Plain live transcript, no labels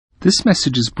This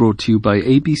message is brought to you by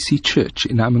ABC Church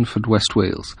in Ammanford, West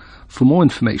Wales. For more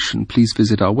information, please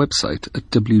visit our website at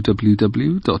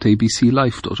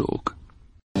www.abclife.org.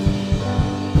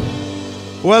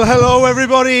 Well, hello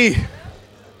everybody.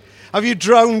 Have you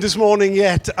drowned this morning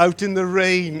yet out in the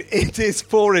rain? It is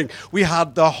pouring. We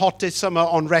had the hottest summer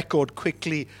on record,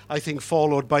 quickly, I think,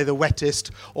 followed by the wettest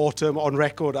autumn on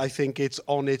record. I think it's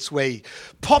on its way.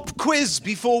 Pop quiz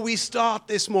before we start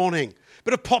this morning.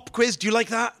 Bit of pop quiz. Do you like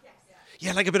that?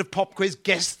 Yeah, like a bit of pop quiz,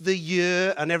 guess the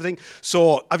year and everything.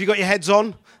 So, have you got your heads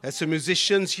on? There's some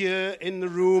musicians here in the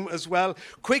room as well.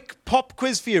 Quick pop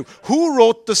quiz for you. Who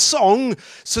wrote the song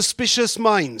Suspicious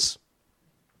Minds?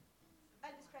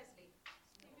 Elvis Presley.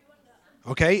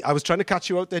 Okay, I was trying to catch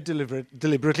you out there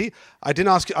deliberately. I did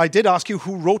ask you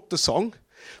who wrote the song,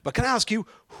 but can I ask you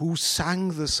who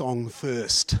sang the song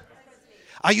first?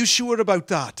 Are you sure about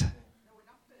that?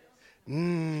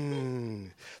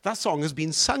 That song has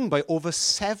been sung by over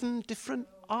 7 different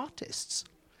artists.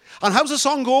 And how's the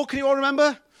song go? Can you all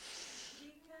remember?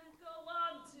 We can go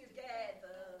on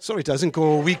together. Sorry, it doesn't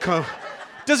go.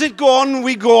 Does it go on?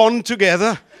 We go on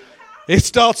together. It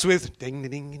starts with ding,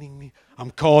 ding, ding, ding, ding.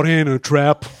 I'm caught in a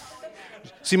trap.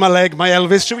 See my leg, my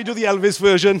Elvis. Should we do the Elvis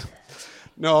version?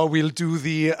 No, we'll do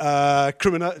the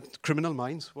Criminal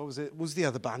Minds. What was it? What was the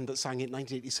other band that sang it in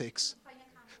 1986?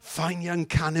 Fine Young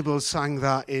Cannibals sang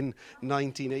that in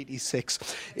 1986.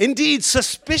 Indeed,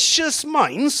 Suspicious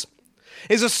Minds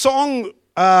is a song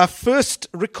first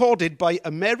recorded by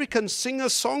American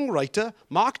singer-songwriter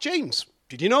Mark James.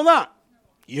 Did you know that?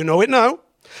 You know it now.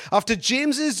 After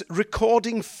James's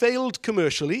recording failed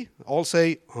commercially, all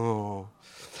say, oh,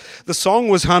 the song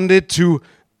was handed to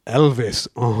Elvis.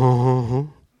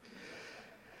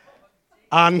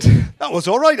 And that was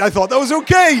all right. I thought that was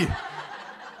okay.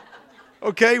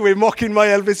 Okay, we're mocking my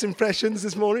Elvis impressions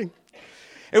this morning.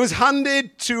 It was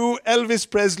handed to Elvis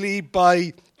Presley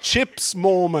by Chips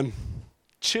Moorman.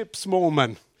 Chips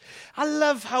Moorman. I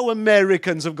love how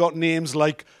Americans have got names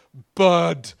like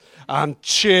Bud and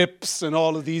Chips and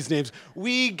all of these names.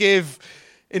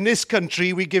 In this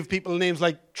country, we give people names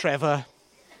like Trevor,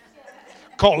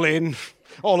 Colin,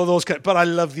 all of those kinds. But I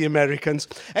love the Americans.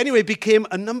 Anyway, it became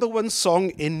a number 1 song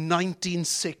in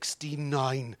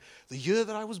 1969, the year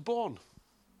that I was born.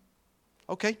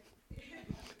 Okay,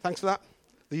 thanks for that.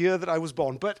 The year that I was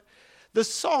born. But the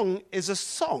song is a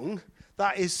song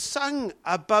that is sung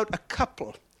about a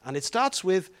couple. And it starts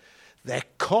with, they're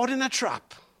caught in a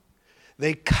trap.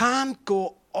 They can't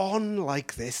go on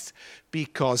like this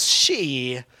because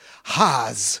she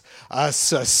has a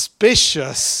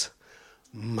suspicious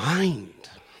mind.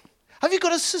 Have you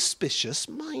got a suspicious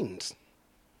mind?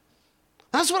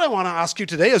 That's what I want to ask you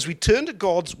today as we turn to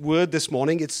God's word this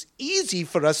morning. It's easy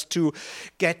for us to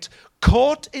get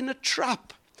caught in a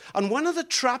trap. And one of the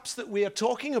traps that we are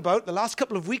talking about the last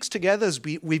couple of weeks together as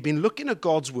we've been looking at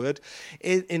God's word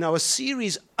in our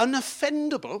series,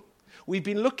 Unoffendable. We've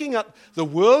been looking at the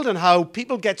world and how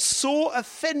people get so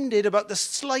offended about the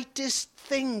slightest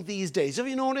thing these days. Have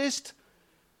you noticed?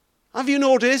 Have you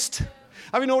noticed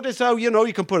how,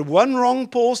 you can put one wrong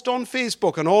post on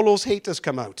Facebook and all those haters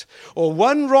come out? Or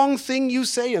one wrong thing you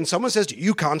say and someone says,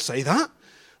 you can't say that.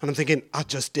 And I'm thinking, I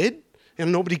just did.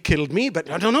 And nobody killed me, but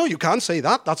I don't know, you can't say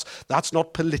that. That's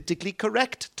not politically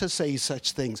correct to say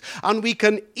such things. And we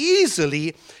can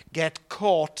easily get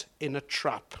caught in a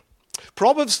trap.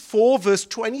 Proverbs 4 verse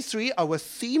 23, our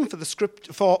theme for the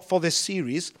script for this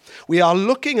series. We are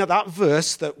looking at that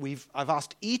verse that I've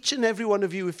asked each and every one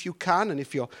of you if you can, and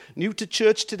if you're new to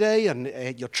church today and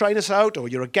you're trying us out, or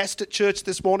you're a guest at church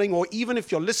this morning, or even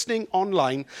if you're listening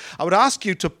online, I would ask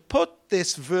you to put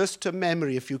this verse to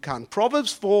memory if you can.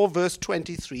 Proverbs 4 verse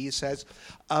 23 says,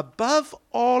 above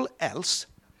all else,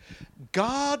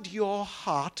 guard your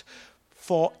heart,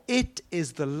 for it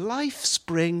is the life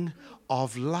spring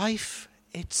of life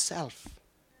itself.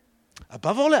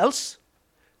 Above all else,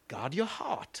 guard your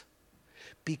heart,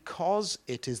 because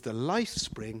it is the life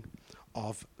spring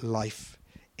of life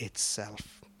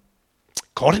itself.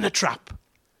 Caught in a trap.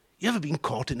 You ever been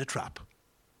caught in a trap?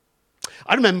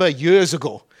 I remember years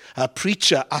ago, a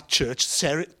preacher at church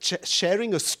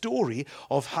sharing a story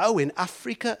of how in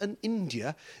Africa and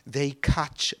India they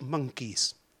catch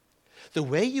monkeys. The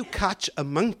way you catch a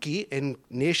monkey in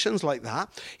nations like that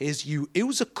is you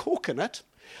use a coconut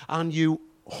and you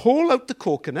hole out the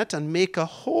coconut and make a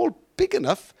hole big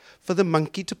enough for the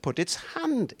monkey to put its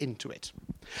hand into it.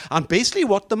 And basically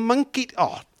what the monkey...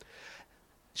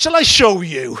 shall I show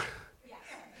you?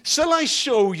 Shall I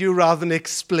show you rather than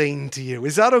explain to you?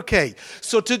 Is that okay?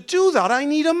 So to do that, I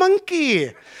need a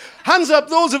monkey. Hands up,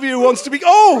 those of you who wants to be...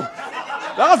 Oh!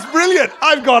 That's brilliant.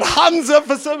 I've got hands up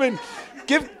for something.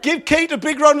 Give Kate a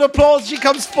big round of applause. She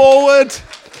comes forward.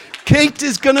 Kate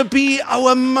is going to be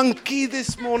our monkey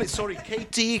this morning. Sorry,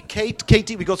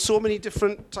 Katie. We've got so many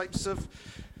different types of...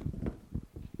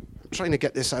 I'm trying to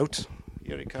get this out.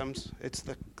 Here it comes.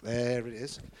 There it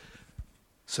is.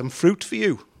 Some fruit for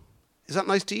you. Is that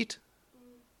nice to eat?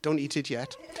 Don't eat it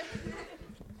yet.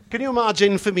 Can you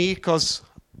imagine for me, because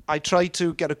I tried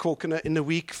to get a coconut in a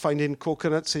week, finding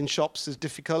coconuts in shops is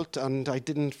difficult, and I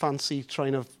didn't fancy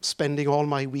spending all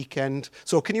my weekend.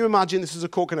 So can you imagine this is a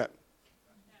coconut?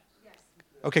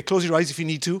 Okay, close your eyes if you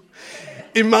need to.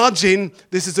 Imagine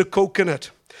this is a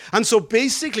coconut. And so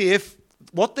basically,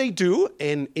 what they do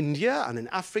in India and in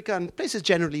Africa and places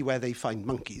generally where they find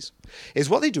monkeys, is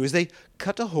what they do is they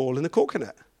cut a hole in the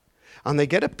coconut. And they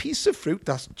get a piece of fruit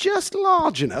that's just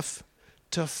large enough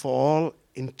to fall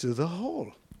into the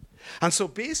hole. And so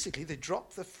basically, they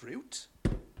drop the fruit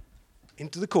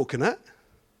into the coconut,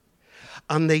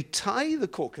 and they tie the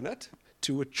coconut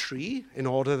to a tree in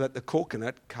order that the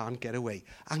coconut can't get away.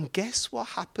 And guess what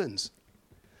happens?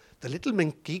 The little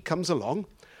monkey comes along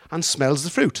and smells the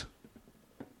fruit.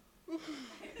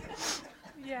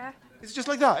 Yeah. It's just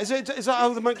like that. Is that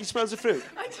how the monkey smells the fruit?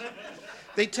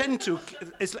 They tend to.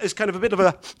 It's kind of a bit of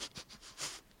a...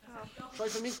 Try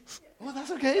for me. Oh,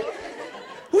 that's okay.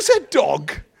 Who said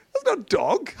dog? That's not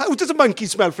dog. How does a monkey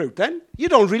smell fruit then? You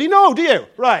don't really know, do you?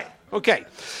 Right. Okay.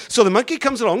 So the monkey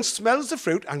comes along, smells the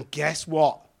fruit, and guess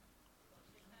what?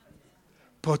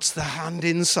 Puts the hand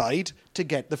inside to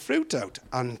get the fruit out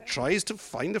and tries to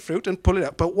find the fruit and pull it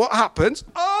out. But what happens?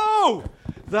 Oh!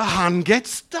 The hand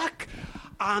gets stuck.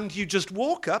 And you just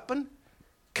walk up and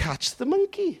catch the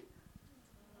monkey.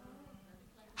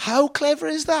 How clever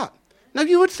is that? Now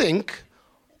you would think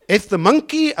if the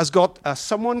monkey has got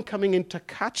someone coming in to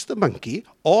catch the monkey,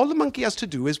 all the monkey has to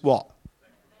do is what?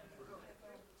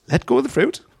 Let go of the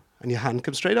fruit, and your hand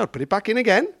comes straight out. Put it back in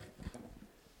again.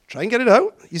 Try and get it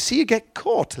out. You see, you get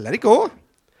caught. Let it go.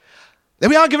 There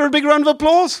we are. Give her a big round of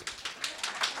applause.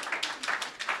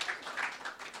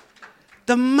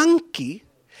 The monkey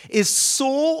is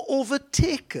so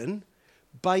overtaken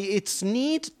by its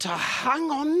need to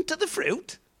hang on to the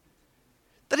fruit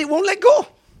that it won't let go.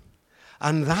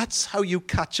 And that's how you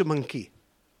catch a monkey.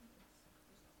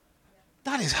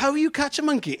 That is how you catch a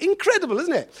monkey. Incredible,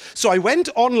 isn't it? So I went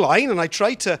online and I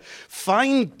tried to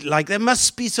find, there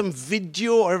must be some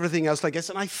video or everything else like this.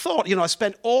 And I thought, I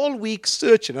spent all week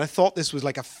searching. And I thought this was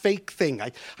like a fake thing.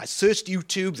 I searched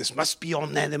YouTube. This must be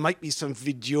on there. There might be some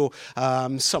video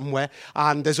somewhere.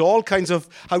 And there's all kinds of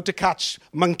how to catch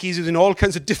monkeys using all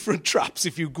kinds of different traps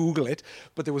if you Google it.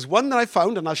 But there was one that I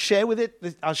found, and I'll share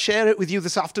it with you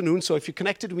this afternoon. So if you're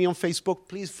connected with me on Facebook,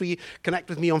 please connect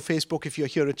with me on Facebook if you're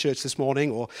here at church this morning.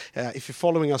 Or if you're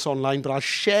following us online, but I'll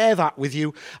share that with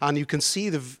you, and you can see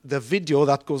the video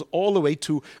that goes all the way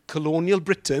to colonial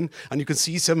Britain, and you can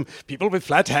see some people with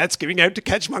flat hats going out to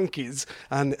catch monkeys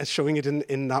and showing it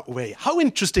in that way. How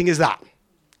interesting is that?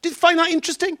 Did you find that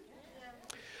interesting?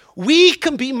 We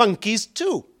can be monkeys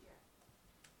too.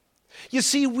 You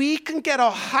see, we can get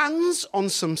our hands on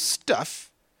some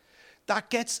stuff that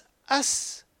gets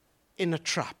us in a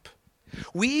trap.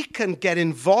 We can get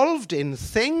involved in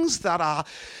things that are,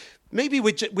 maybe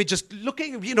we're just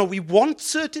looking, we want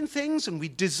certain things and we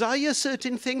desire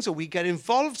certain things, or we get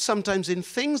involved sometimes in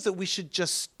things that we should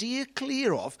just steer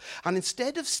clear of. And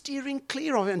instead of steering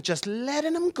clear of it and just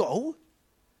letting them go,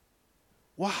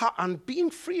 and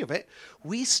being free of it,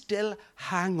 we still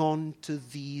hang on to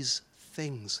these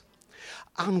things.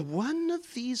 And one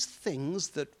of these things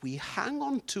that we hang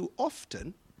on to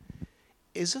often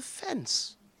is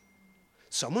offense.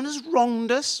 Someone has wronged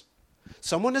us.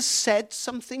 Someone has said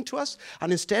something to us.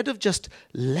 And instead of just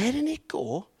letting it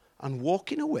go and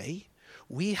walking away,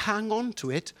 we hang on to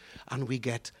it and we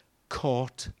get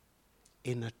caught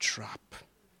in a trap.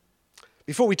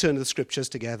 Before we turn to the scriptures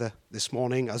together this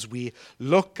morning, as we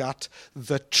look at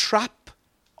the trap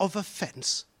of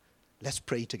offense, let's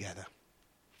pray together.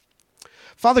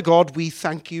 Father God, we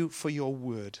thank you for your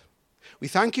word. We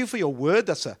thank you for your word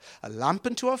that's a lamp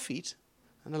unto our feet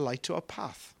and a light to our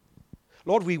path.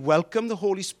 Lord, we welcome the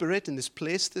Holy Spirit in this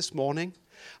place this morning,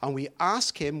 and we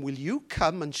ask him, will you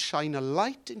come and shine a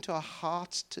light into our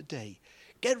hearts today?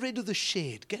 Get rid of the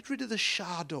shade, get rid of the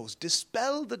shadows,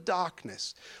 dispel the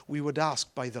darkness, we would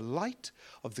ask, by the light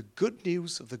of the good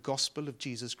news of the gospel of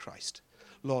Jesus Christ.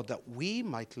 Lord, that we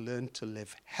might learn to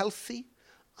live healthy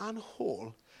and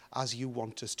whole as you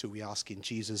want us to, we ask in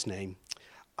Jesus' name.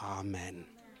 Amen.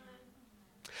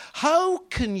 How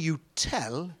can you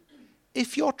tell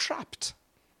if you're trapped?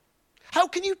 How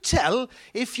can you tell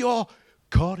if you're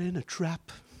caught in a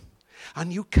trap?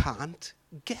 and you can't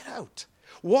get out.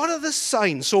 What are the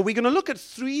signs? So we're going to look at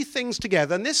 3 things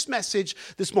together. And this message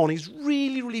this morning is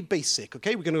really, really basic.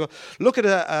 Okay, we're going to look at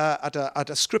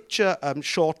a scripture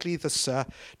shortly that's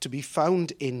to be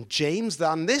found in James.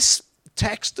 And this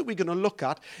text that we're going to look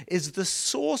at is the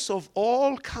source of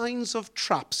all kinds of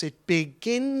traps. It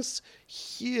begins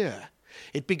here.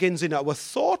 It begins in our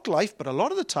thought life, but a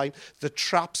lot of the time the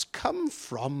traps come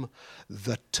from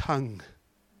the tongue,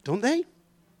 don't they?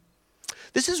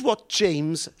 This is what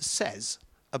James says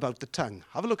about the tongue.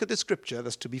 Have a look at the scripture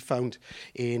that's to be found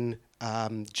in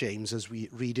James as we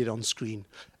read it on screen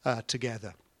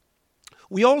together.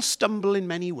 We all stumble in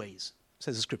many ways,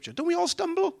 says the scripture. Don't we all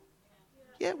stumble?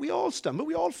 Yeah, we all stumble.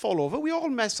 We all fall over. We all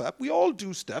mess up. We all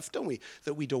do stuff, don't we,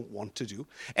 that we don't want to do.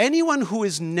 Anyone who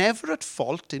is never at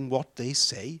fault in what they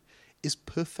say is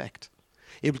perfect,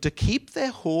 able to keep their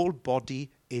whole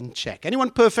body in check. Anyone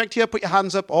perfect here? Put your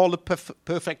hands up, all the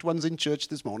perfect ones in church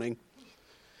this morning.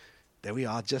 There we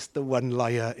are, just the one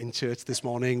liar in church this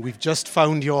morning. We've just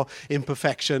found your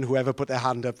imperfection, whoever put their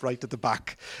hand up right at the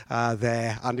back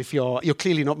there. And if you're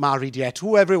clearly not married yet,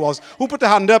 whoever it was, who put their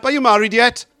hand up? Are you married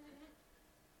yet?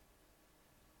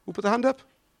 Who put their hand up?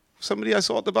 Somebody I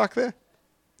saw at the back there?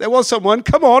 There was someone.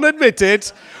 Come on, admit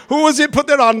it. Who was it put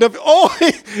their hand up? Oh,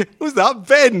 who's that?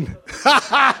 Ben.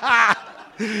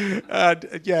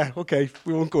 Yeah, okay,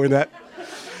 we won't go in that.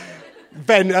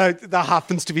 Ben, that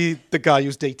happens to be the guy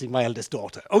who's dating my eldest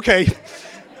daughter. Okay.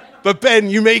 But Ben,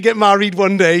 you may get married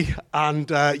one day and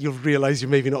you'll realize you're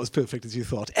maybe not as perfect as you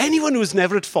thought. Anyone who is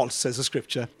never at fault, says the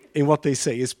scripture, in what they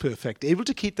say is perfect, able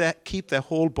to keep their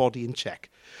whole body in check.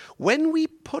 When we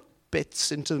put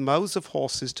bits into the mouths of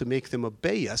horses to make them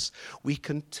obey us, we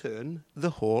can turn the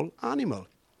whole animal.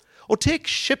 Or take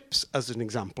ships as an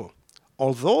example.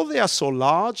 Although they are so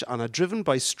large and are driven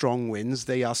by strong winds,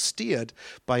 they are steered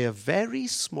by a very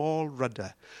small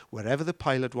rudder wherever the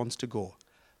pilot wants to go.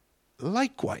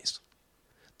 Likewise,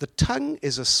 the tongue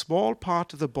is a small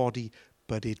part of the body,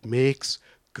 but it makes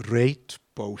great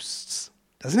boasts,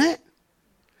 doesn't it?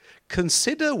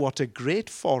 Consider what a great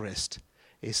forest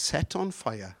is set on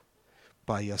fire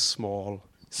by a small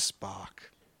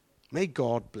spark. May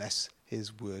God bless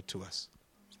his word to us.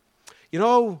 You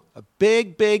know, a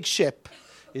big, big ship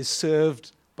is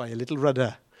served by a little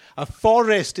rudder. A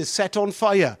forest is set on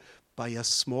fire by a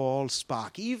small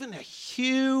spark. Even a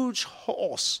huge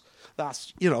horse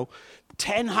that's,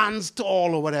 10 hands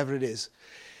tall or whatever it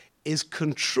is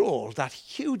controlled, that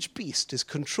huge beast is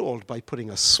controlled by putting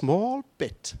a small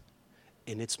bit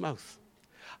in its mouth.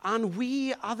 And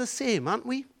we are the same, aren't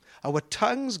we? Our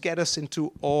tongues get us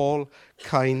into all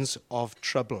kinds of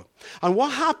trouble. And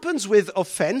what happens with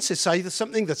offense is either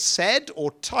something that's said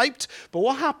or typed, but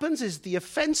what happens is the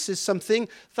offense is something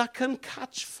that can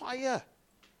catch fire.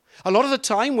 A lot of the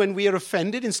time when we are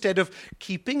offended, instead of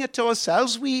keeping it to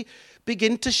ourselves, we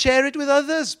begin to share it with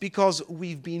others because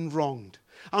we've been wronged.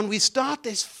 And we start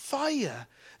this fire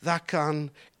that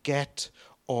can get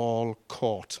all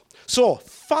caught. So,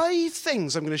 5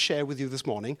 things I'm going to share with you this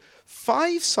morning.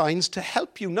 5 signs to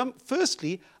help you,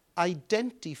 firstly,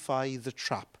 identify the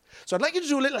trap. So I'd like you to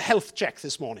do a little health check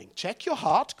this morning. Check your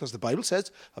heart, because the Bible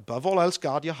says, above all else,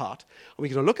 guard your heart. And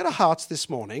we're going to look at our hearts this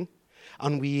morning,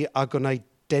 and we are going to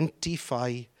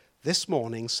identify this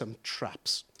morning some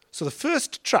traps. So the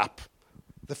first trap,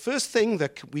 the first thing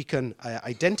that we can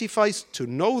identify to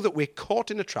know that we're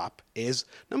caught in a trap is,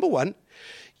 number 1,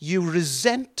 you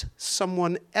resent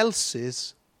someone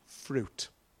else's fruit.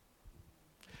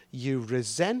 You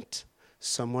resent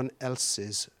someone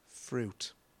else's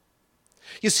fruit.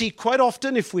 You see, quite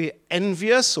often if we're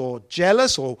envious or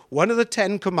jealous, or one of the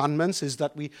 10 commandments is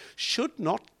that we should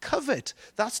not covet.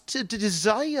 That's to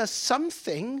desire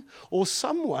something or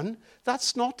someone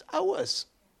that's not ours.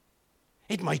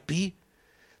 It might be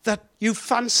that you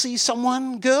fancy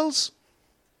someone, girls.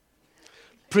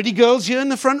 Pretty girls here in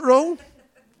the front row.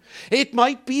 It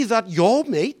might be that your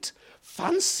mate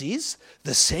fancies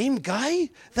the same guy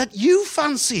that you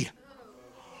fancy.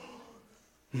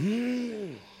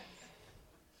 And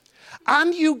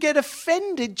you get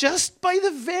offended just by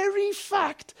the very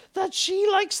fact that she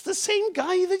likes the same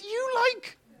guy that you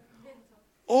like.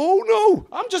 Oh no,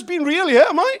 I'm just being real here,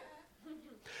 am I?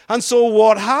 And so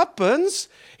what happens,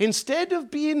 instead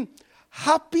of being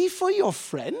happy for your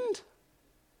friend,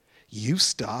 you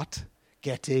start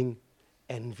getting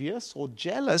envious or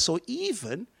jealous or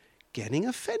even getting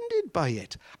offended by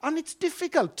it. And it's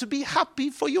difficult to be happy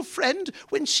for your friend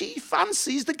when she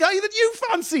fancies the guy that you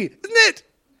fancy, isn't it?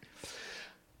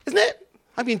 Isn't it?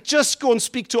 I mean, just go and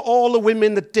speak to all the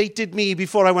women that dated me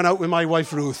before I went out with my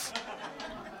wife Ruth.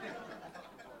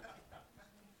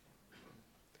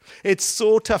 It's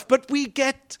so tough. But we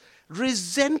get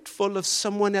resentful of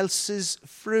someone else's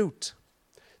fruit.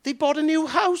 They bought a new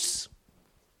house.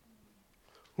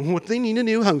 What do they need a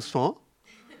new house for?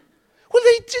 Well,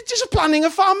 they're just planning a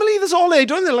family. That's all they're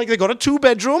doing. They got a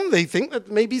 2-bedroom. They think that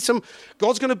maybe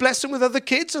God's going to bless them with other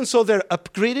kids, and so they're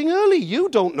upgrading early. You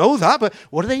don't know that, but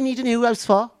what do they need a new house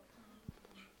for?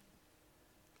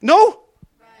 No?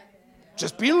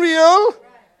 Just being real.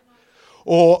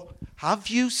 Or have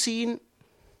you seen?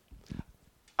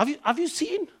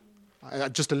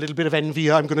 Just a little bit of envy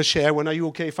I'm going to share. When are you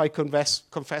okay if I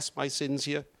confess my sins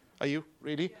here? Are you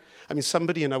really? I mean,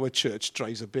 somebody in our church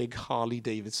drives a big Harley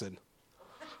Davidson.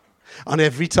 And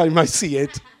every time I see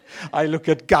it, I look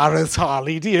at Gareth's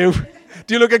Harley. Do you?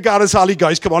 Do you look at Gareth's Harley?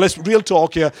 Guys, come on, let's real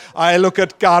talk here. I look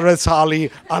at Gareth's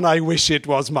Harley and I wish it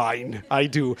was mine. I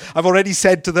do. I've already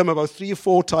said to them about 3 or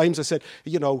 4 times, I said,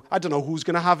 I don't know who's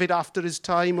going to have it after his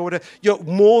time or whatever. You're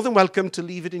more than welcome to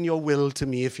leave it in your will to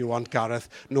me if you want, Gareth.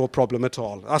 No problem at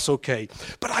all. That's okay.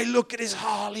 But I look at his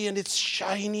Harley and it's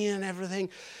shiny and everything.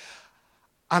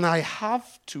 And I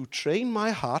have to train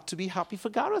my heart to be happy for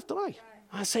Gareth, don't I?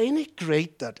 I say, isn't it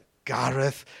great that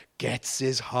Gareth gets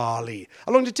his Harley?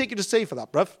 How long did it take you to save for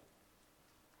that, bruv?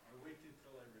 I waited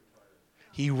till I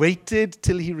retired. He waited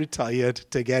till he retired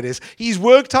to get his. He's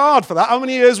worked hard for that. How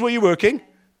many years were you working?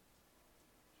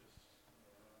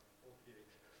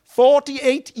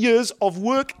 48 years of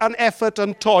work and effort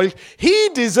and toil. He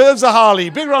deserves a Harley.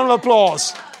 Big round of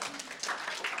applause.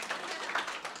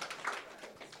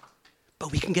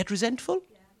 But we can get resentful,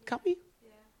 can't we?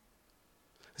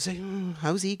 Say,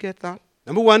 how does he get that?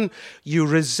 Number 1, you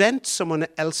resent someone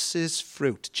else's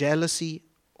fruit, jealousy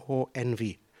or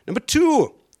envy. Number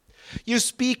 2, you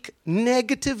speak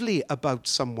negatively about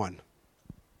someone.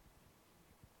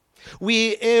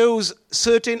 We use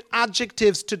certain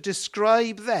adjectives to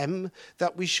describe them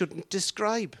that we shouldn't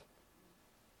describe.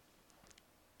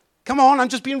 Come on, I'm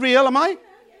just being real, am I?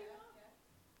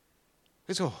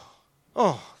 It's,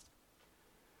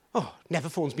 never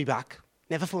phones me back.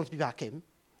 Never phones me back him.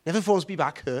 Never phones me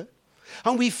back her.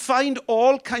 And we find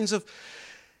all kinds of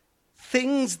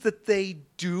things that they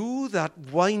do that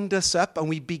wind us up, and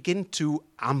we begin to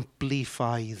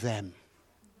amplify them.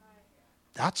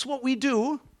 That's what we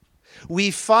do. We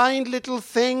find little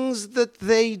things that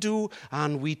they do,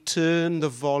 and we turn the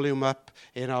volume up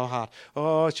in our heart.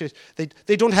 Oh,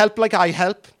 they don't help like I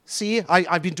help. See,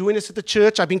 I've been doing this at the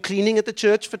church. I've been cleaning at the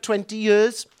church for 20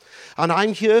 years. And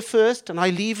I'm here first, and I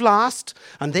leave last,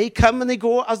 and they come and they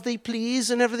go as they please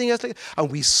and everything else.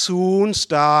 And we soon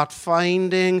start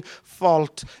finding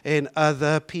fault in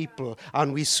other people,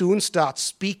 and we soon start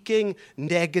speaking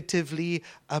negatively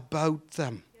about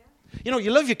them.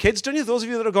 You love your kids, don't you? Those of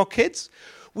you that have got kids.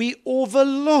 We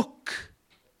overlook,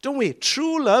 don't we?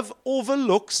 True love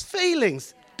overlooks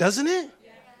failings, doesn't it?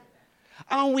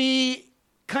 And we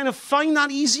kind of find that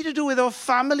easy to do with our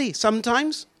family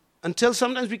sometimes. Until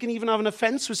sometimes we can even have an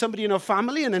offense with somebody in our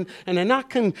family, and then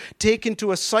that can take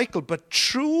into a cycle. But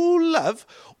true love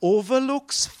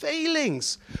overlooks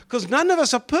failings. Because none of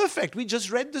us are perfect. We just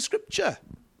read the scripture.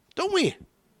 Don't we?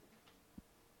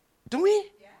 Don't we?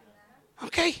 Yeah.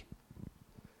 Okay.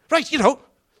 Right,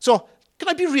 So, can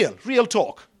I be real? Real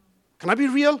talk. Can I be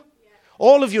real?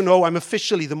 All of you know I'm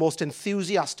officially the most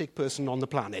enthusiastic person on the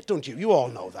planet, don't you? You all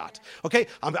know that. Okay?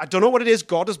 I don't know what it is.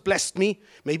 God has blessed me,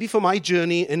 maybe for my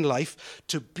journey in life,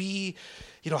 to be,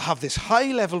 have this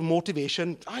high-level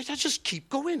motivation. I just keep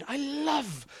going. I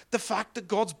love the fact that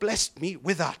God's blessed me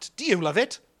with that. Do you love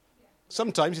it?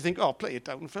 Sometimes you think, play it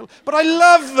down, Phil. But I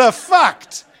love the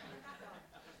fact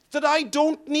that I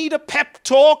don't need a pep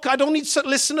talk. I don't need to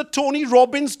listen to Tony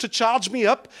Robbins to charge me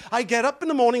up. I get up in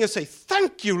the morning and say,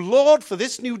 thank you, Lord, for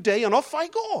this new day, and off I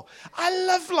go. I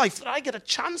love life, that I get a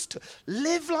chance to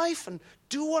live life and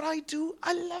do what I do.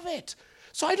 I love it.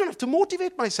 So I don't have to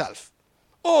motivate myself.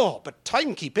 But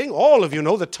timekeeping, all of you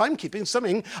know that timekeeping is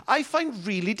something I find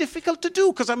really difficult to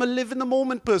do because I'm a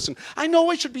live-in-the-moment person. I know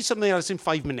I should be something else in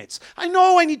 5 minutes. I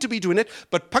know I need to be doing it,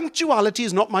 but punctuality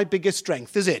is not my biggest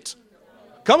strength, is it?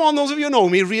 Come on, those of you who know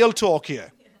me, real talk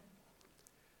here.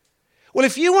 Well,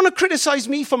 if you want to criticize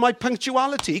me for my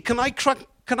punctuality, can I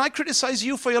criticize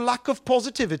you for your lack of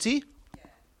positivity?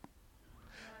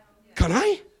 Can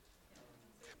I?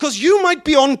 Because you might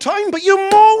be on time, but you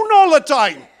moan all the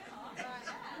time.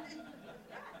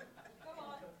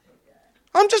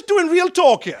 I'm just doing real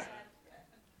talk here.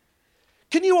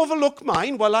 Can you overlook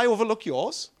mine while I overlook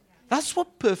yours? That's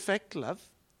what perfect love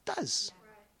does.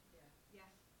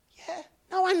 Yeah.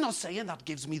 Now Now, I'm not saying that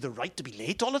gives me the right to be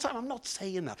late all the time. I'm not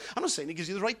saying that. I'm not saying it gives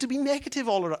you the right to be negative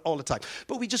all the time.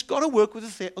 But we just got to work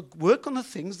on the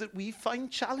things that we find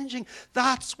challenging.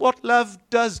 That's what love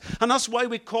does. And that's why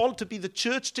we're called to be the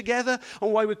church together,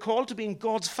 and why we're called to be in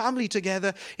God's family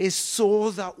together, is so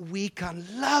that we can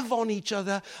love on each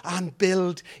other and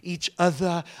build each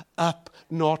other up,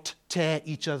 not tear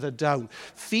each other down.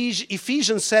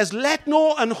 Ephesians says, let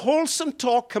no unwholesome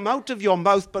talk come out of your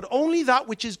mouth, but only that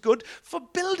which is good for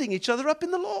building each other up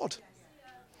in the Lord.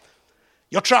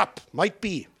 Your trap might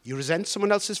be you resent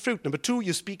someone else's fruit. Number 2,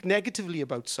 you speak negatively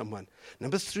about someone.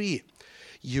 Number 3,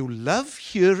 you love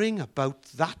hearing about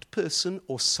that person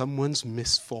or someone's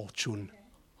misfortune.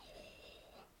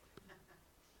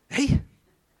 Hey,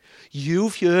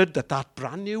 you've heard that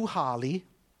brand new Harley,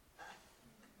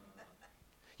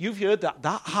 you've heard that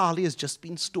Harley has just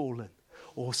been stolen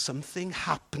or something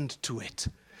happened to it.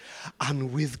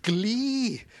 And with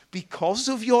glee, because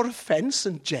of your offense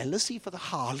and jealousy for the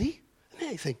Harley,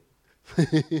 anything. Do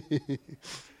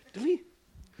we?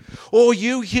 Or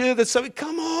you hear that something,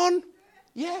 come on.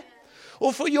 Yeah.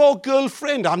 Or for your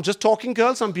girlfriend, I'm just talking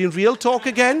girls, I'm being real talk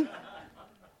again.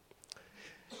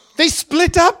 They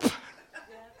split up.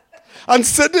 And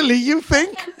suddenly you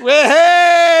think, well,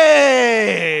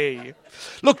 hey.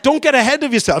 Look, don't get ahead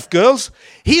of yourself, girls.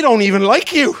 He don't even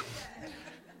like you.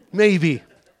 Maybe.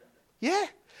 Yeah.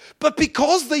 But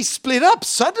because they split up,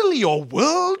 suddenly your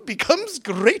world becomes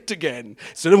great again.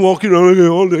 Instead of walking around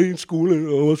all day in school and,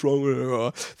 oh, what's wrong with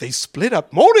her? They split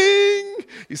up. Morning!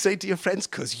 You say to your friends,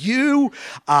 because you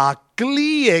are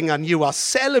gleeing and you are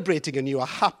celebrating and you are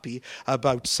happy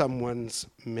about someone's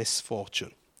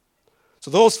misfortune. So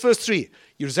those first 3,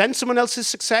 you resent someone else's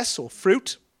success or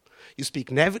fruit. You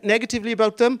speak negatively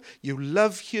about them. You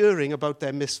love hearing about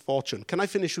their misfortune. Can I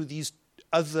finish with these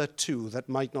other 2 that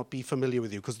might not be familiar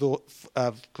with you,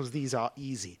 because these are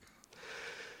easy.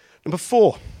 Number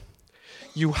 4,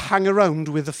 you hang around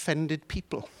with offended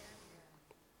people.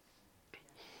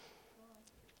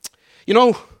 You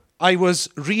know, I was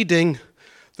reading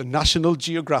the National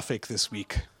Geographic this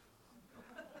week.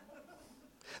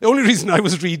 The only reason I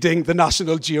was reading the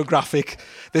National Geographic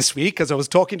this week is I was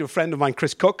talking to a friend of mine,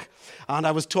 Chris Cook, and I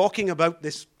was talking about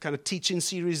this kind of teaching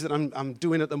series that I'm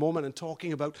doing at the moment, and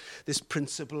talking about this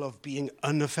principle of being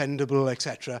unoffendable,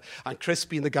 etc. And Chris,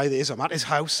 being the guy that is, I'm at his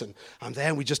house, and I'm there,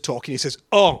 and we're just talking. He says,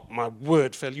 oh, my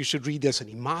word, Phil, you should read this.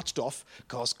 And he marched off,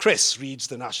 because Chris reads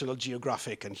the National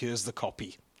Geographic, and here's the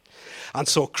copy. And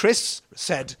so Chris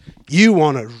said, you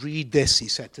want to read this, he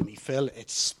said to me, Phil,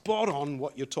 it's spot on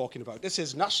what you're talking about. This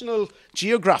is National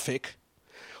Geographic,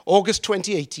 August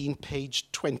 2018, page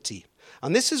 20.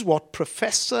 And this is what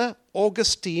Professor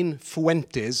Augustine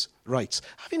Fuentes writes.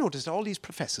 Have you noticed all these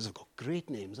professors have got great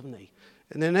names, haven't they?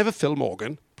 And they're never Phil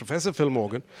Morgan, Professor Phil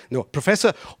Morgan. No,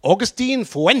 Professor Augustine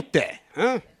Fuente.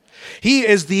 Huh? He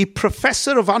is the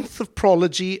professor of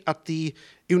anthropology at the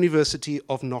University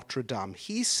of Notre Dame.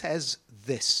 He says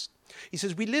this. He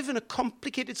says, we live in a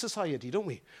complicated society, don't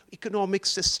we? Economic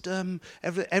system,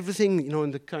 everything,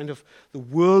 in the kind of the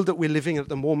world that we're living in at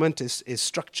the moment is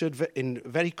structured in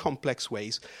very complex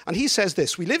ways. And he says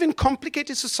this, we live in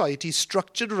complicated societies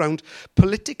structured around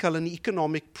political and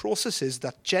economic processes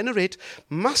that generate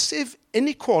massive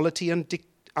inequality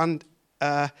and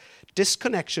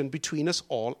disconnection between us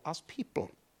all as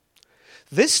people.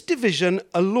 This division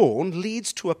alone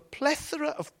leads to a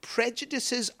plethora of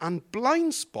prejudices and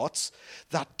blind spots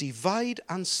that divide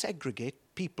and segregate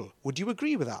people. Would you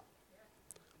agree with that?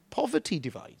 Poverty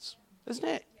divides, isn't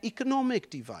it? Economic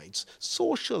divides,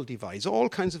 social divides, all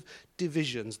kinds of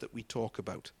divisions that we talk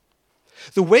about.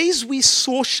 The ways we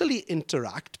socially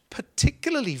interact,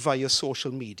 particularly via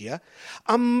social media,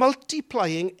 are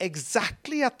multiplying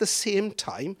exactly at the same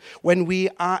time when we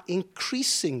are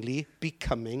increasingly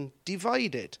becoming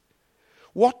divided.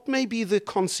 What may be the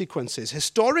consequences?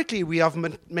 Historically, we have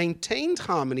maintained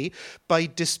harmony by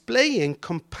displaying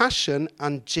compassion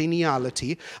and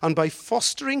geniality and by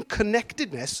fostering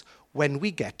connectedness when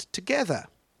we get together.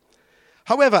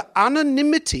 However,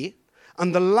 anonymity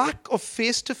and the lack of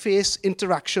face-to-face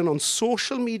interaction on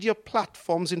social media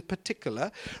platforms in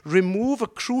particular remove a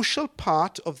crucial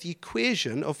part of the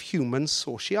equation of human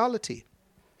sociality.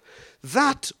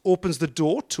 That opens the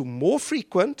door to more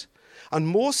frequent and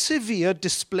more severe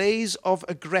displays of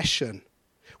aggression.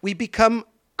 We become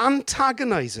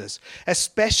antagonizers,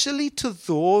 especially to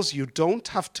those you don't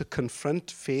have to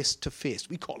confront face-to-face.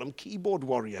 We call them keyboard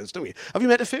warriors, don't we? Have you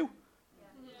met a few?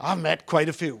 I've met quite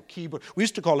a few keyboard. We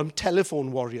used to call them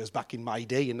telephone warriors back in my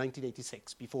day in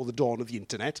 1986, before the dawn of the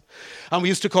internet. And we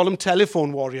used to call them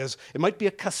telephone warriors. It might be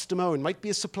a customer, it might be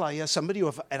a supplier, somebody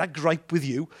who had a gripe with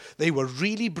you. They were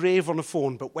really brave on the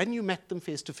phone, but when you met them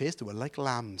face to face, they were like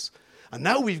lambs. And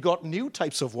now we've got new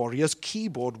types of warriors,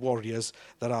 keyboard warriors,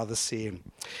 that are the same.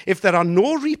 If there are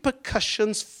no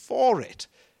repercussions for it,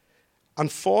 and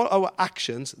for our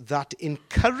actions, that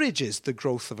encourages the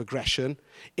growth of aggression,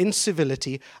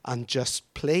 incivility, and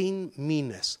just plain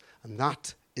meanness. And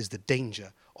that is the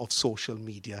danger of social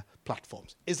media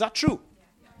platforms. Is that true?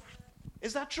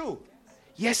 Is that true?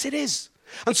 Yes, it is.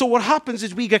 And so what happens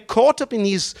is we get caught up in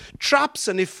these traps,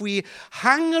 and if we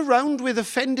hang around with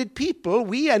offended people,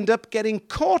 we end up getting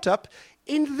caught up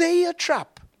in their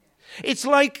trap. It's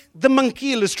like the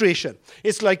monkey illustration.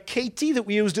 It's like Katie that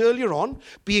we used earlier on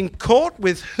being caught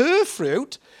with her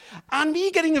fruit and me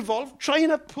getting involved, trying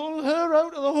to pull her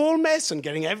out of the whole mess and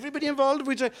getting everybody involved.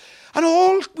 And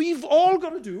all we've all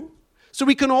got to do, so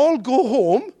we can all go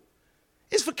home,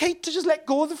 is for Kate to just let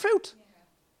go of the fruit.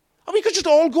 And we could just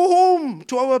all go home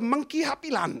to our monkey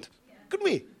happy land, couldn't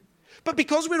we? But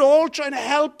because we're all trying to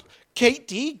help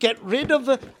Katie get rid of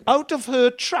out of her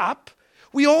trap,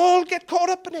 we all get caught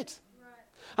up in it. Right.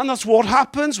 And that's what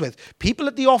happens with people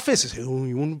at the office. They say, oh,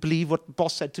 you wouldn't believe what the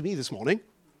boss said to me this morning.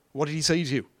 What did he say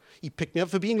to you? He picked me up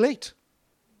for being late.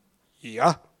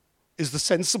 Yeah, is the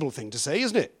sensible thing to say,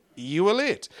 isn't it? You were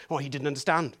late. Oh, he didn't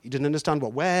understand. He didn't understand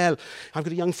what? Well, I've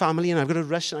got a young family and I've got to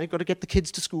rush and I've got to get the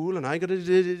kids to school and I've got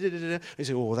to... He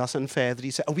said, oh, that's unfair that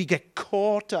he said. Oh, we get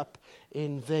caught up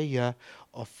in their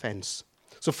offense.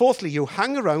 So fourthly, you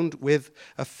hang around with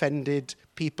offended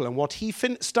people. And what he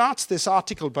starts this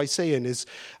article by saying is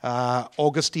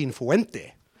Augustine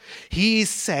Fuente. He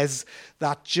says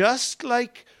that just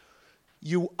like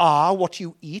you are what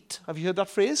you eat, have you heard that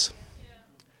phrase? Yeah.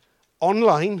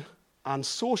 Online and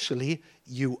socially,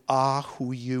 you are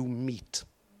who you meet.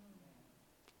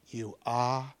 You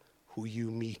are who you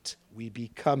meet. We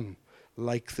become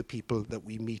like the people that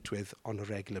we meet with on a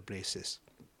regular basis.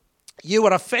 You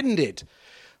are offended,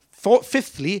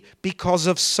 fifthly, because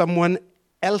of someone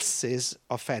else's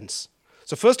offense.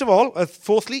 So first of all,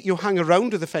 fourthly, you hang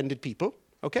around with offended people,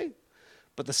 okay?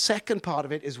 But the second part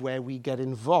of it is where we get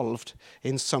involved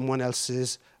in someone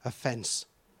else's offense.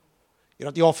 You're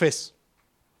at the office,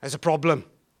 there's a problem.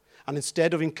 And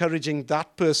instead of encouraging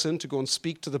that person to go and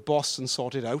speak to the boss and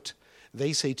sort it out,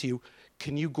 they say to you,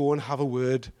 can you go and have a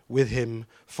word with him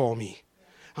for me?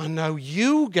 And now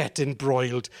you get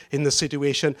embroiled in the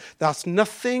situation that's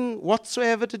nothing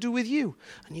whatsoever to do with you.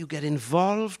 And you get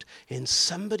involved in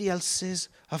somebody else's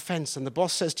offense. And the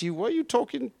boss says to you, why are you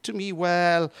talking to me?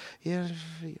 Well, yeah.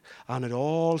 And it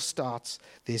all starts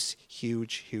this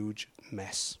huge, huge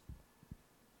mess.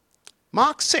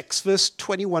 Mark 6, verse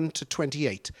 21 to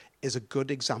 28 is a good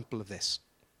example of this.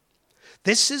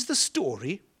 This is the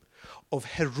story of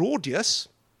Herodias.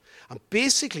 And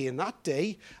basically, in that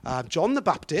day, John the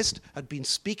Baptist had been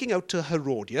speaking out to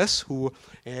Herodias, who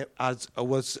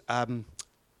was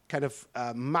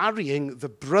marrying the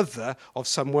brother of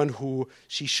someone who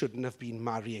she shouldn't have been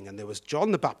marrying. And there was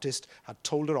John the Baptist had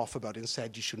told her off about it and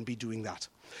said, you shouldn't be doing that.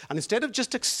 And instead of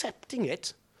just accepting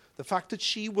it, the fact that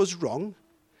she was wrong,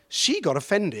 she got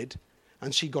offended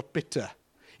and she got bitter.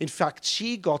 In fact,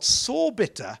 she got so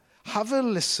bitter. Have a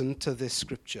listen to this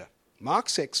scripture. Mark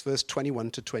 6, verse 21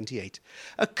 to 28.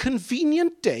 A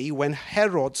convenient day when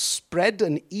Herod spread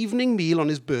an evening meal on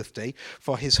his birthday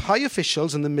for his high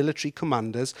officials and the military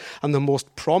commanders and the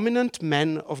most prominent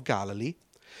men of Galilee,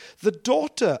 the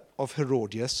daughter of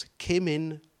Herodias came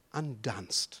in and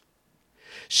danced.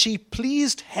 She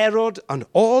pleased Herod and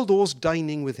all those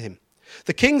dining with him.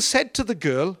 The king said to the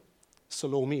girl,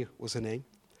 Salome was her name,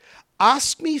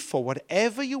 ask me for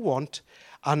whatever you want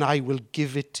and I will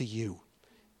give it to you.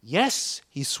 Yes,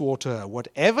 he swore to her,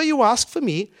 whatever you ask for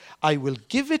me, I will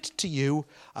give it to you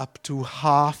up to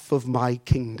half of my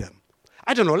kingdom.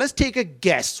 I don't know, let's take a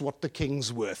guess what the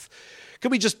king's worth.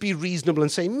 Can we just be reasonable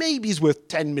and say maybe he's worth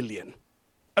 10 million?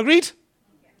 Agreed?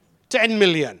 10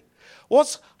 million.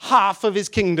 What's half of his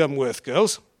kingdom worth,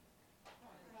 girls?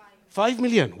 5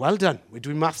 million. Well done. We're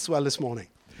doing maths well this morning.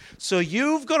 So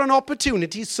you've got an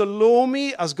opportunity,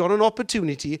 Salome has got an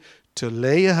opportunity to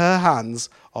lay her hands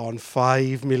on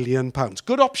 £5 million.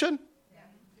 Good option? Yeah.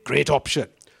 Great option.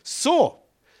 So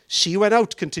she went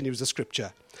out, continues the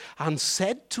scripture, and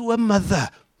said to her mother,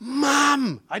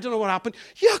 Mom, I don't know what happened.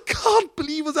 You can't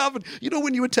believe what's happened. You know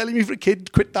when you were telling me for a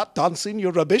kid, quit that dancing,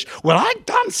 you're rubbish? Well, I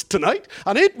danced tonight,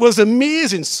 and it was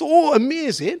amazing, so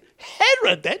amazing.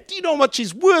 Herod then, do you know how much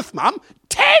he's worth, Mom?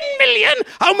 10 million.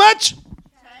 How much? 10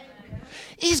 million.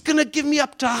 he's going to give me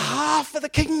up to half of the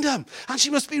kingdom. And she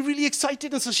must be really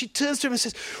excited. And so she turns to him and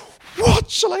says, what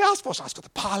shall I ask for? Shall I ask for the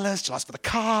palace? Shall I ask for the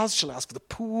cars? Shall I ask for the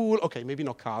pool? Okay, maybe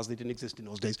not cars. They didn't exist in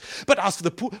those days. But ask for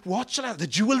the pool. What shall I, the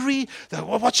jewelry?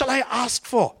 What shall I ask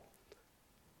for?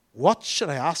 What should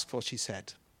I ask for, she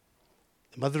said.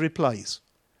 The mother replies,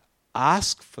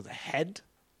 ask for the head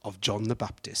of John the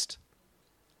Baptist.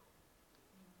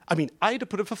 I mean, I had to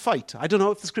put up a fight. I don't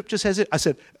know if the scripture says it. I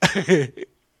said,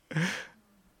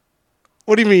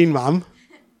 what do you mean, ma'am?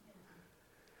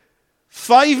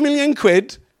 5 million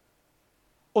quid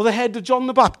or the head of John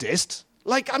the Baptist?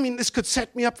 Like, I mean, this could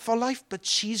set me up for life, but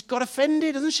she's got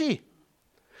offended, hasn't she?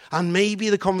 And maybe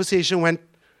the conversation went,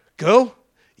 girl,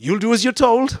 you'll do as you're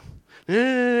told.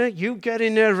 You get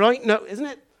in there right now, isn't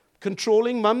it?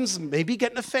 Controlling mums, maybe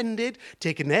getting offended,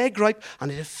 taking their gripe,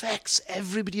 and it affects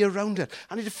everybody around her.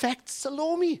 And it affects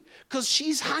Salome, because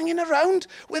she's hanging around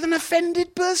with an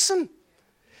offended person.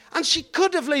 And she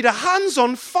could have laid her hands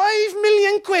on 5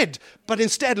 million quid, but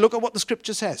instead, look at what the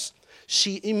scripture says.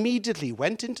 She immediately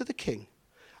went into the king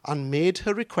and made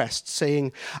her request,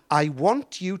 saying, I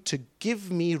want you to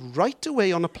give me right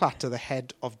away on a platter the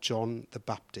head of John the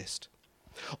Baptist.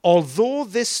 Although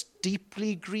this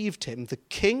deeply grieved him, the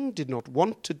king did not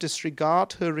want to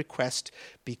disregard her request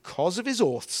because of his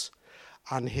oaths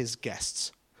and his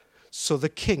guests. So the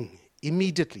king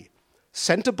immediately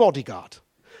sent a bodyguard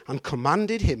and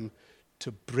commanded him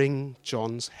to bring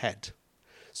John's head.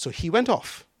 So he went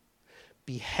off,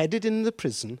 beheaded in the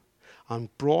prison,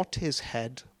 and brought his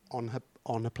head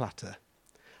on a platter.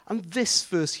 And this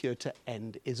verse here to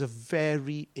end is a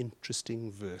very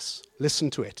interesting verse. Listen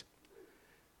to it.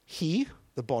 He,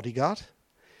 the bodyguard,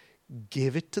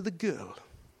 gave it to the girl.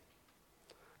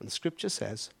 And the scripture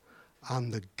says,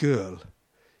 and the girl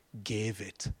gave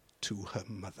it to her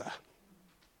mother.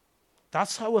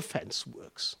 That's how offense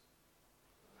works.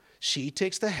 She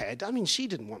takes the head. I mean, she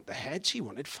didn't want the head. She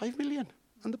wanted 5 million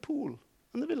and the pool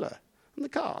and the villa and the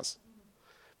cars.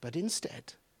 But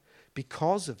instead,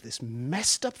 because of this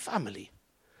messed up family,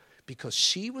 because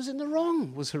she was in the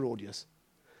wrong, was Herodias.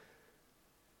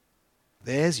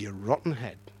 There's your rotten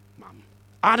head, mum.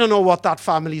 I don't know what that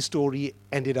family story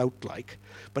ended out like,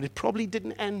 but it probably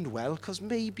didn't end well, because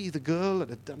maybe the girl that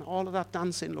had done all of that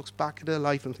dancing looks back at her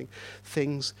life and thinks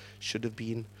things should have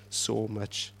been so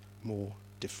much more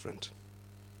different.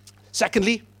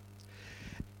 Secondly,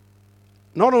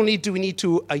 not only do we need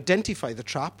to identify the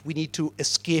trap, we need to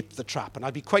escape the trap. And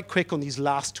I'll be quite quick on these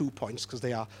last 2 points because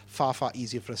they are far, far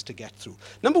easier for us to get through.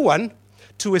 Number one,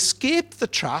 to escape the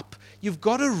trap, you've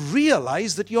got to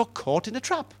realize that you're caught in a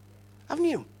trap, haven't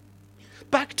you?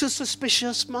 Back to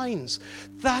suspicious minds.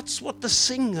 That's what the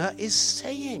singer is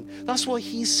saying. That's what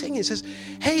he's singing. He says,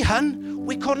 hey, hun,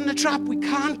 we're caught in a trap. We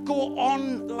can't go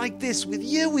on like this with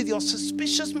you, with your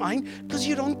suspicious mind, because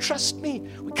you don't trust me.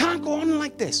 We can't go on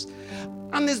like this.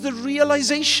 And there's the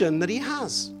realization that he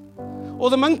has. Or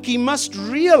the monkey must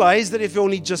realize that if he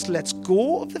only just lets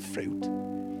go of the fruit,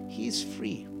 he's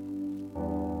free.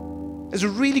 There's a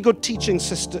really good teaching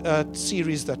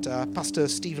series that Pastor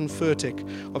Stephen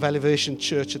Furtick of Elevation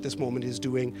Church at this moment is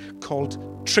doing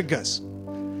called Triggers.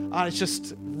 And it's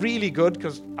just really good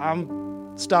because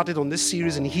I'm started on this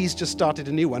series and he's just started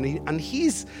a new one. And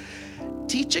he's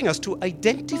teaching us to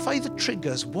identify the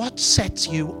triggers, what sets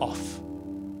you off.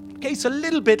 Okay, it's a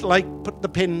little bit like put the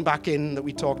pin back in that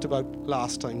we talked about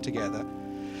last time together.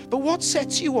 But what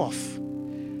sets you off?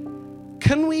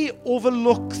 Can we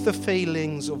overlook the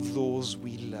failings of those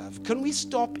we love? Can we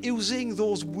stop using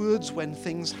those words when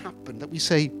things happen that we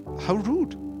say, how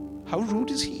rude? How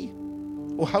rude is he?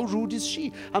 Or how rude is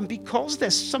she? And because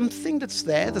there's something that's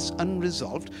there that's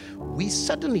unresolved, we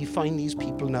suddenly find these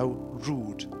people now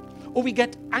rude. Or we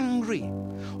get angry.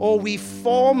 Or we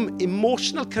form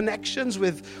emotional connections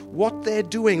with what they're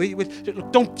doing.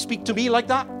 Don't speak to me like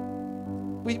that.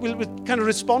 We kind of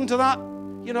respond to that.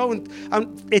 You know,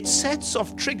 and it sets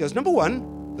off triggers. Number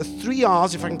one, the 3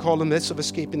 R's, if I can call them this, of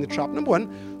escaping the trap. Number one,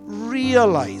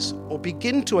 realize or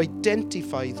begin to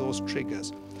identify those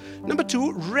triggers. Number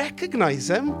 2, recognize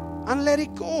them and let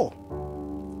it go.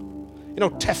 You know,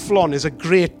 Teflon is a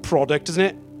great product, isn't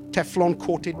it? Teflon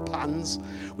coated pans.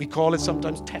 We call it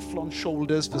sometimes Teflon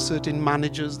shoulders for certain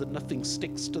managers that nothing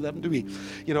sticks to them, do we?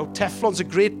 You know, Teflon's a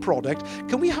great product.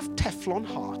 Can we have Teflon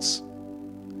hearts?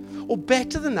 Or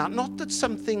better than that, not that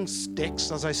something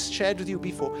sticks, as I shared with you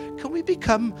before, can we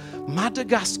become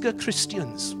Madagascar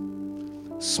Christians?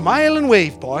 Smile and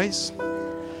wave, boys.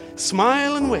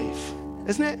 Smile and wave,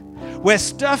 isn't it? Where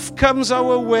stuff comes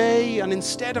our way, and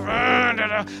instead of,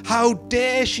 how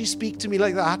dare she speak to me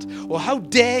like that, or how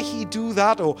dare he do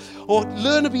that, or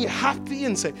learn to be happy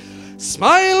and say,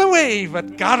 Smile and wave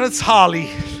at Garrett's Harley.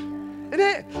 Isn't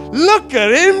it? Look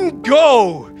at him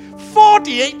go.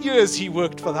 48 years he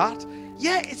worked for that.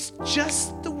 Yeah, it's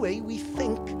just the way we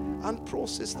think and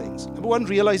process things. Number one,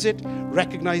 realize it,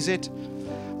 recognize it,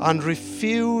 and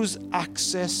refuse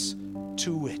access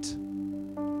to it.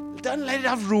 Don't let it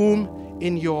have room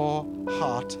in your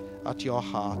heart, at your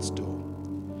heart's door.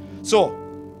 So,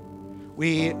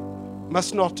 we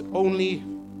must not only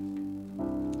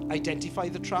identify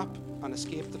the trap and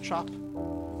escape the trap,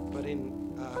 but in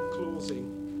closing,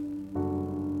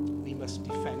 we must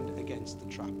defend against the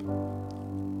trap.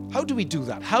 How do we do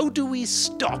that? How do we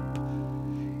stop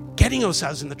getting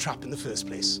ourselves in the trap in the first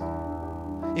place?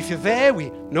 If you're there,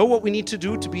 we know what we need to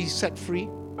do to be set free.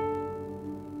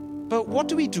 But what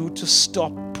do we do to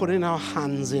stop putting our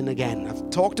hands in again? I've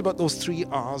talked about those 3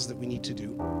 R's that we need to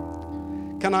do.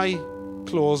 Can I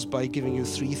close by giving you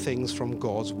 3 things from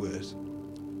God's word?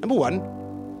 Number 1,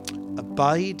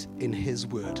 abide in his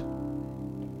word.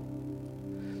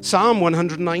 Psalm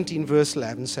 119 verse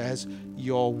 11 says,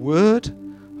 your word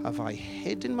have I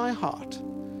hid in my heart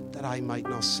that I might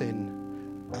not sin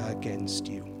against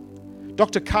you.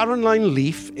 Dr. Caroline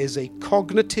Leaf is a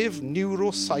cognitive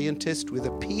neuroscientist with a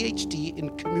PhD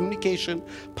in communication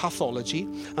pathology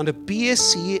and a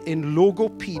BSc in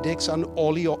logopedics and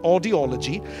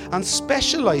audiology, and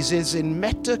specializes in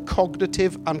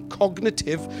metacognitive and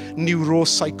cognitive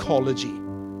neuropsychology.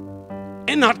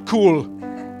 Isn't that cool?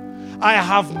 I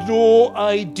have no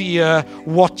idea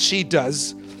what she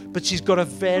does, but she's got a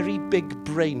very big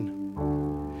brain.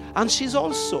 And she's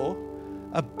also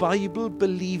a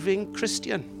Bible-believing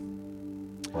Christian.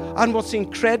 And what's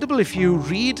incredible, if you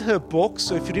read her books,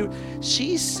 so if you do,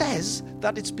 she says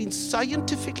that it's been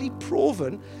scientifically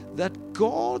proven that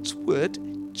God's word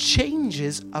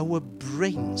changes our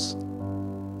brains.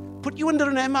 Put you under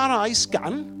an MRI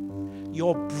scan,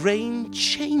 your brain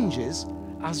changes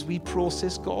as we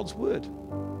process God's word.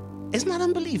 Isn't that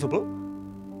unbelievable?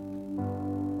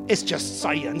 It's just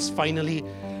science finally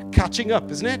catching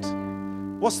up, isn't it?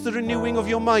 What's the renewing of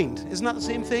your mind? Isn't that the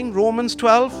same thing? Romans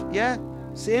 12, yeah?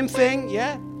 Same thing,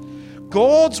 yeah?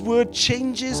 God's word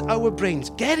changes our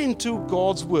brains. Get into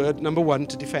God's word, number 1,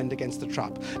 to defend against the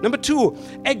trap. Number 2,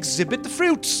 exhibit the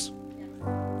fruits.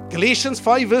 Galatians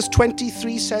 5 verse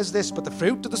 23 says this, but the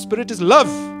fruit of the Spirit is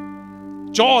love,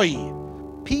 joy,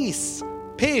 peace,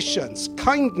 patience,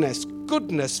 kindness,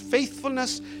 goodness,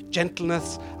 faithfulness,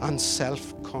 gentleness, and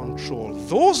self-control.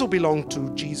 Those who belong to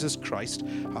Jesus Christ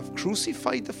have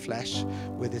crucified the flesh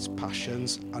with its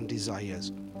passions and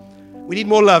desires. We need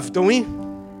more love, don't we?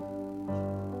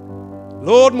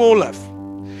 Lord, more love.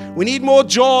 We need more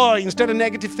joy. Instead of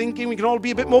negative thinking, we can all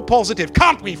be a bit more positive.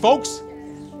 Can't we, folks?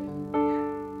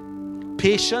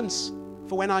 Patience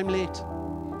for when I'm late.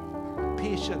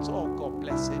 Patience. Oh, God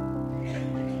bless him.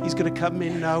 He's going to come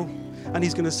in now and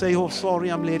he's going to say, oh, sorry,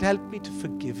 I'm late. Help me to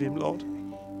forgive him, Lord.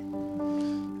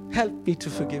 Help me to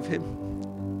forgive him.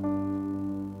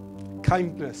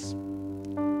 Kindness,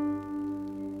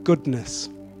 goodness,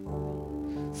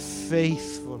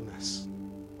 faithfulness,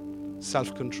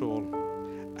 self-control.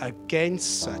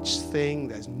 Against such thing,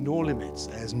 there's no limits,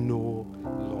 there's no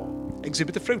law.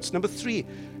 Exhibit the fruits. Number 3,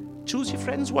 choose your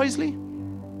friends wisely.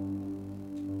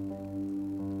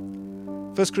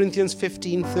 1 Corinthians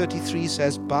 15:33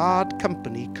 says, bad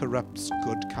company corrupts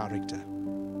good character.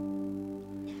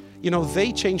 You know,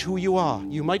 they change who you are.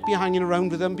 You might be hanging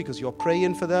around with them because you're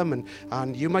praying for them,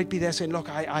 and you might be there saying, look,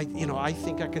 I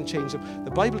think I can change them.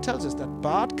 The Bible tells us that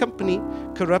bad company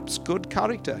corrupts good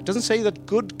character. It doesn't say that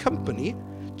good company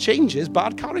changes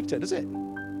bad character, does it?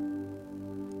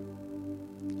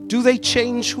 Do they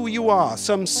change who you are?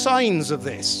 Some signs of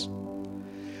this.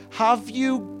 Have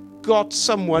you got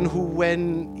someone who,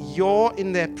 when you're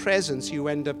in their presence, you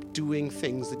end up doing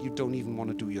things that you don't even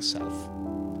want to do yourself?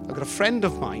 I've got a friend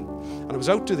of mine, and I was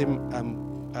out with him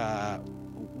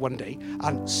one day,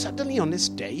 and suddenly on this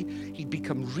day, he'd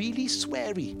become really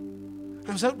sweary.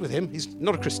 I was out with him. He's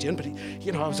not a Christian, but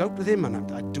I was out with him,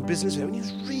 and I'd do business with him, and he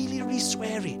was really, really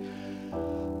sweary.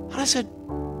 And I said,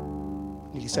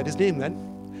 he said his name then.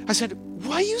 I said,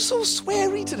 why are you so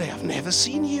sweary today? I've never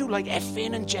seen you like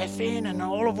effing and jeffing and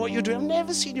all of what you're doing. I've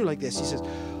never seen you like this. He says,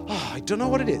 I don't know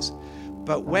what it is.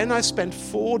 But when I spent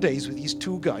 4 days with these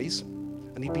 2 guys,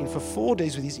 and he'd been for 4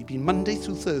 days with he'd been Monday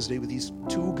through Thursday with these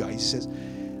 2 guys, he says,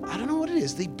 I don't know what it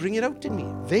is. They bring it out in me.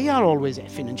 They are always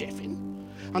effing and jeffing.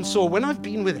 And so when I've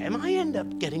been with them, I end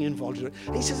up getting involved in it.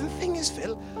 And he says, the thing is,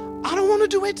 Phil, I don't want to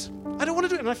do it. I don't want to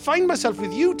do it. And I find myself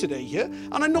with you today here.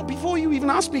 And I know before you even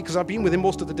asked me, because I've been with him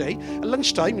most of the day, at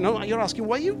lunchtime, you're asking,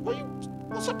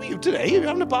 what's up with you today? You're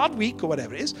having a bad week or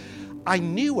whatever it is. I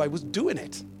knew I was doing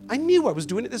it. I knew I was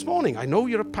doing it this morning. I know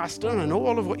you're a pastor and I know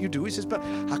all of what you do. He says, but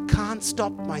I can't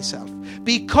stop myself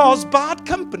because bad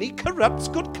company corrupts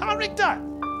good character.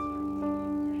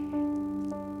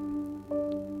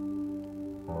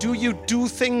 Do you do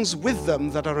things with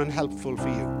them that are unhelpful for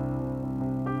you?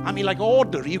 I mean, like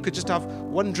ordinary, you could just have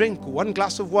one drink, one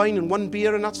glass of wine and one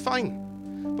beer and that's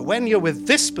fine. But when you're with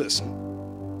this person,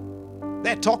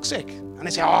 they're toxic. And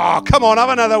they say, oh, come on, have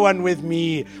another one with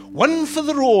me. One for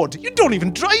the road. You don't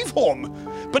even drive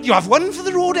home, but you have one for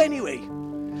the road anyway.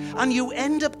 And you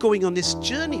end up going on this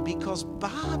journey because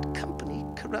bad company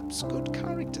corrupts good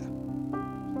character.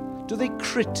 Do they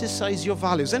criticize your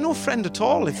values? They're no friend at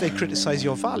all if they criticize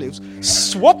your values.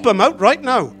 Swap them out right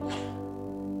now.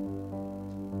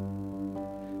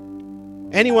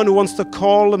 Anyone who wants to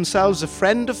call themselves a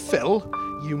friend of Phil,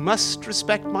 you must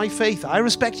respect my faith. I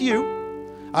respect you.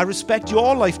 I respect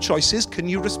your life choices. Can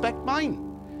you respect mine?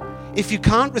 If you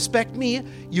can't respect me,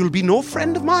 you'll be no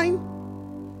friend of mine.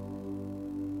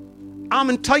 I'm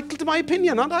entitled to my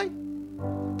opinion, aren't I?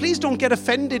 Please don't get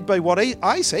offended by what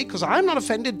I say, because I'm not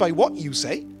offended by what you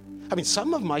say. I mean,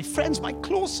 some of my friends, my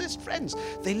closest friends,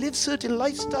 they live certain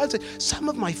lifestyles. Some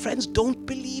of my friends don't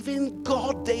believe in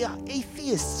God. They are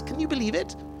atheists. Can you believe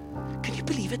it? Can you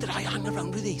believe it that I hang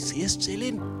around with atheists,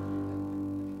 Ellen?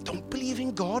 Don't believe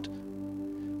in God.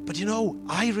 But you know,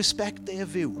 I respect their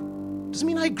view. Doesn't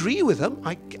mean I agree with them.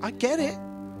 I get it.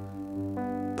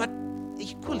 But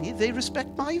equally, they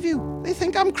respect my view. They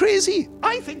think I'm crazy.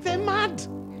 I think they're mad.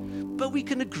 But we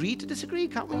can agree to disagree,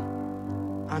 can't we?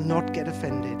 And not get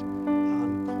offended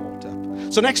and caught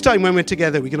up. So next time when we're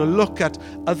together, we're going to look at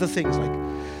other things like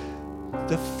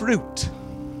the fruit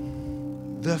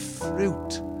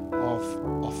of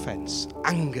offense,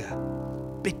 anger,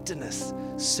 bitterness,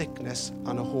 sickness,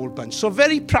 and a whole bunch. So a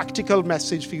very practical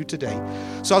message for you today.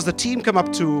 So as the team come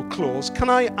up to close, can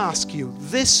I ask you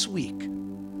this week,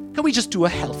 can we just do a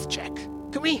health check?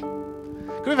 Can we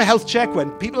have a health check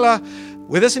when people are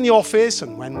with us in the office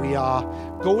and when we are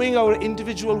going our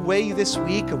individual way this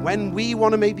week and when we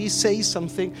want to maybe say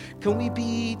something? Can we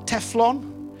be Teflon?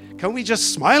 Can we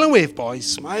just smile and wave, boys?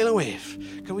 Smile and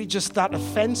wave. Can we just, that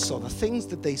offense or the things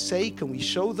that they say, can we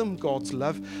show them God's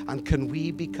love and can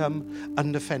we become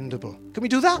unoffendable? Can we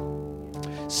do that?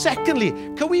 Secondly,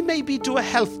 can we maybe do a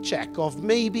health check of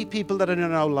maybe people that are in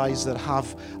our lives that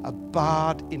have a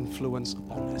bad influence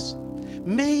upon us?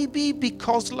 Maybe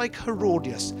because, like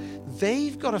Herodias,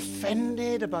 they've got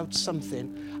offended about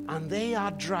something and they are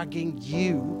dragging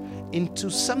you into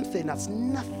something that's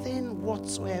nothing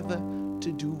whatsoever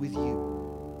to do with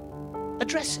you.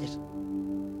 Address it.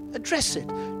 Address it.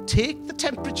 Take the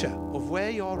temperature of where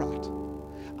you're at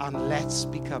and let's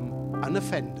become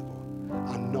unoffendable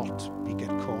and not get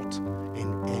caught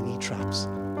in any traps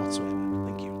whatsoever.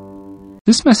 Thank you.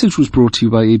 This message was brought to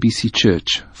you by ABC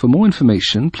Church. For more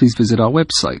information, please visit our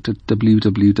website at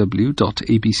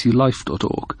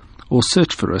www.abclife.org or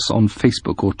search for us on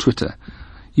Facebook or Twitter.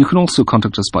 You can also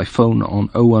contact us by phone on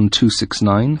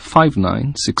 01269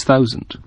 59 6000.